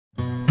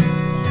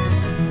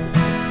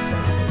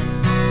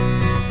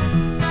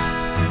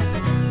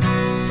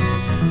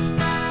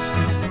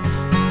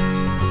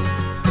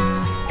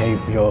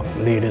York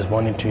leaders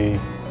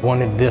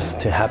wanted this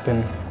to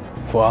happen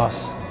for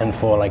us and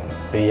for like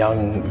the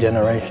young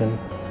generation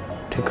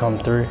to come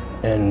through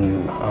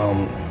and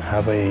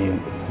have a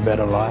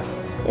better life.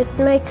 It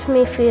makes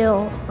me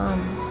feel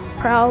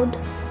proud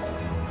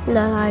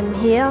that I'm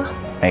here.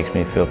 Makes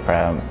me feel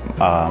proud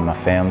of my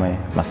family,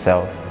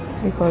 myself.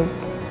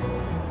 Because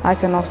I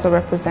can also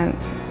represent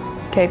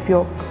Cape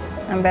York.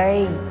 I'm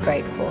very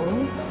grateful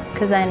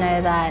because I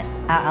know that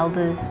our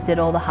elders did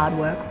all the hard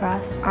work for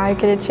us. I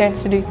get a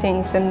chance to do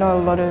things that not a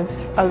lot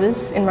of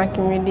others in my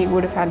community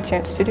would have had a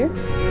chance to do.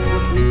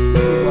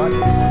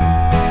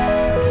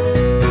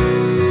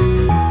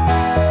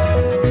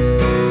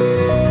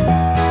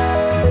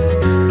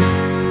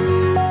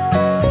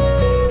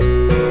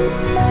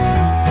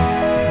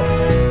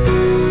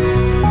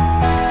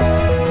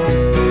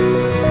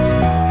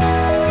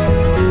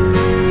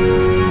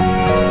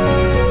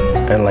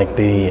 And like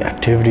the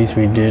activities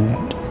we did,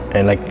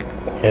 and like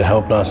it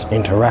helped us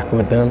interact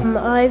with them.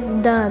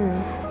 I've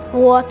done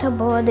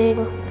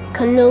waterboarding,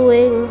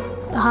 canoeing,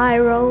 high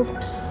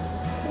ropes,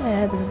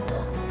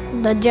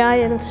 and the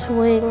giant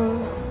swing.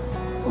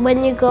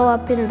 When you go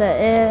up in the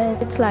air,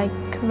 it's like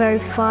very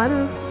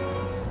fun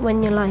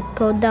when you like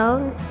go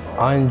down.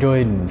 I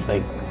enjoyed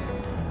like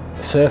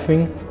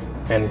surfing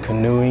and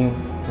canoeing,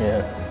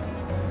 yeah.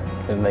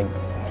 And like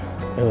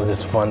it was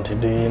just fun to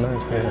do, you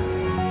know. Yeah.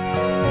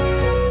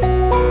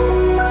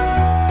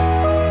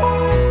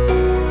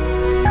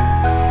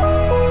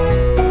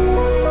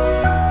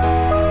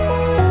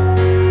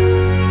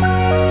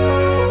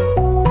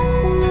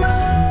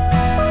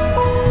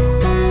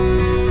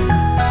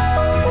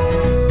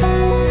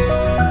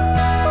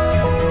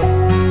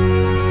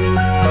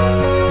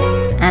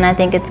 And I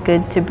think it's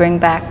good to bring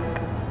back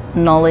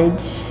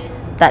knowledge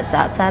that's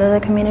outside of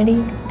the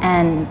community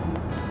and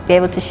be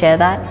able to share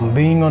that.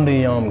 Being on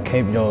the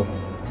Cape York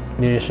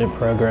Leadership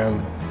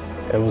Program,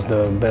 it was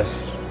the best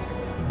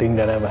thing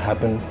that ever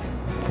happened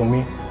for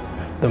me.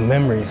 The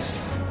memories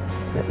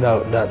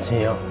that's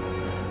here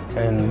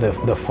and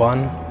the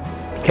fun.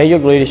 Cape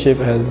York Leadership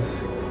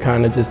has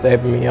kind of just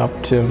opened me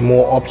up to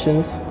more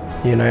options.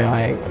 You know,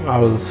 I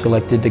was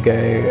selected to go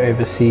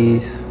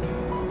overseas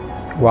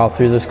while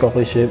through the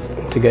scholarship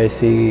to go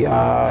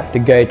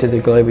to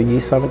the Global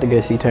Youth Summit to go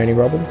see Tony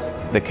Robbins.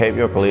 The Cape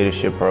York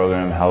Leadership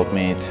Program helped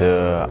me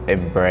to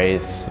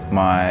embrace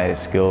my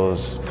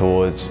skills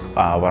towards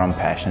what I'm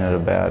passionate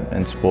about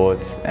in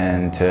sports,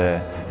 and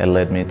it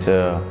led me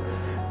to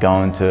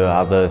going to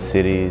other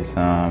cities,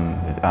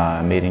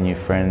 meeting new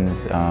friends.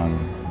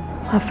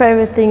 My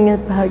favorite thing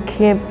about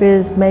camp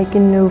is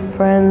making new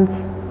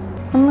friends.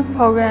 On the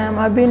program,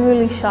 I've been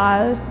really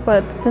shy,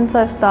 but since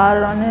I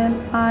started on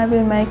it, I've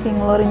been making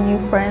a lot of new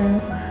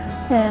friends,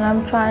 and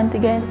I'm trying to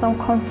gain some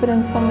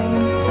confidence for me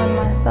and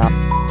myself.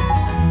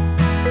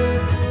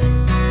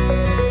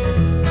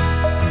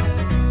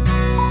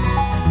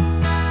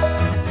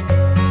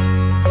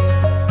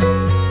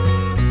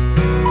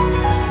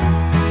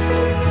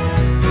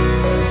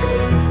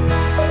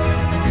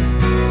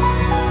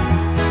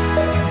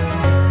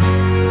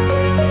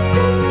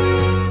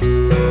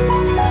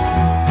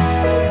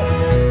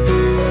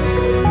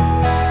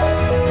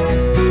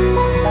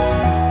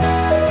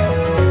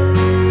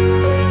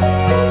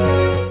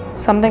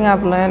 Something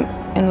I've learned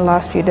in the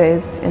last few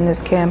days in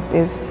this camp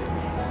is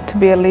to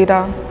be a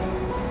leader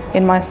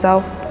in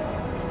myself,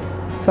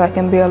 so I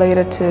can be a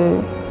leader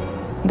to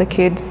the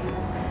kids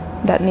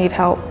that need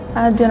help.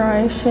 Our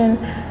generation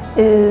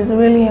is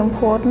really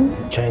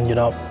important. Change it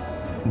up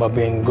by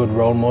being a good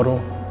role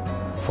model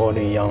for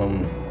the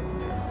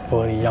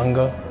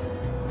younger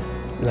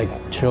like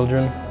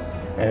children,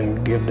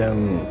 and give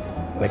them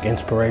like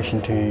inspiration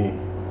to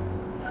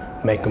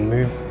make a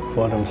move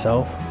for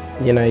themselves.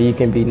 You know, you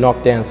can be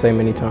knocked down so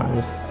many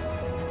times,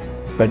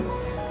 but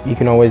you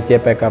can always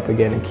get back up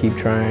again and keep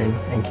trying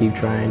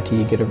till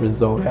you get a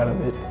result out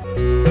of it.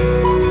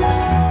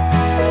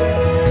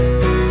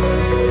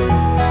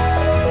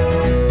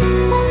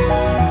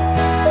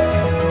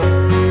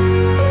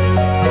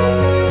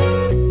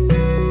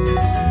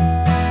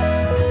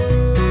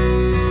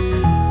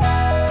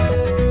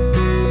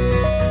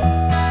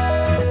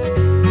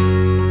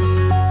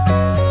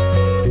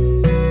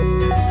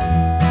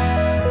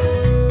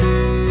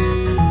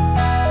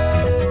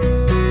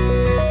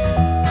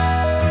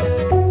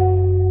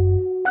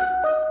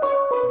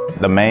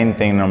 The main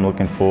thing I'm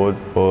looking forward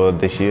for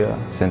this year,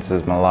 since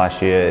it's my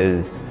last year,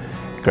 is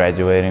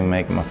graduating,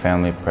 making my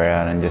family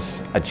proud, and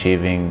just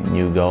achieving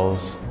new goals.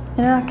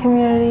 In our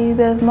community,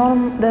 there's not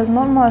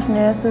much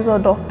nurses or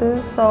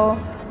doctors, so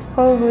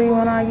probably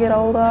when I get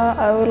older,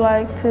 I would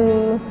like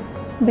to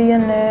be a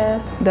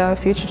nurse. The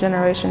future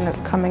generation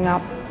that's coming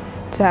up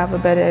to have a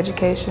better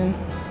education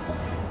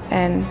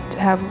and to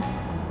have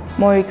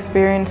more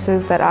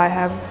experiences that I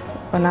have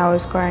when I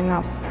was growing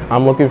up.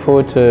 I'm looking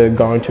forward to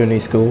going to a new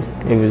school.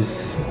 It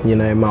was, you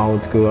know, my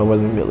old school. I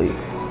wasn't really,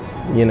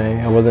 you know,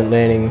 I wasn't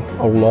learning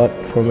a lot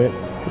from it,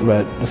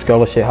 but the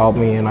scholarship helped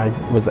me, and I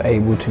was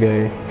able to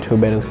go to a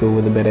better school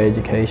with a better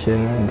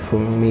education, and for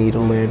me to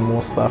learn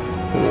more stuff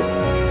through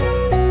it.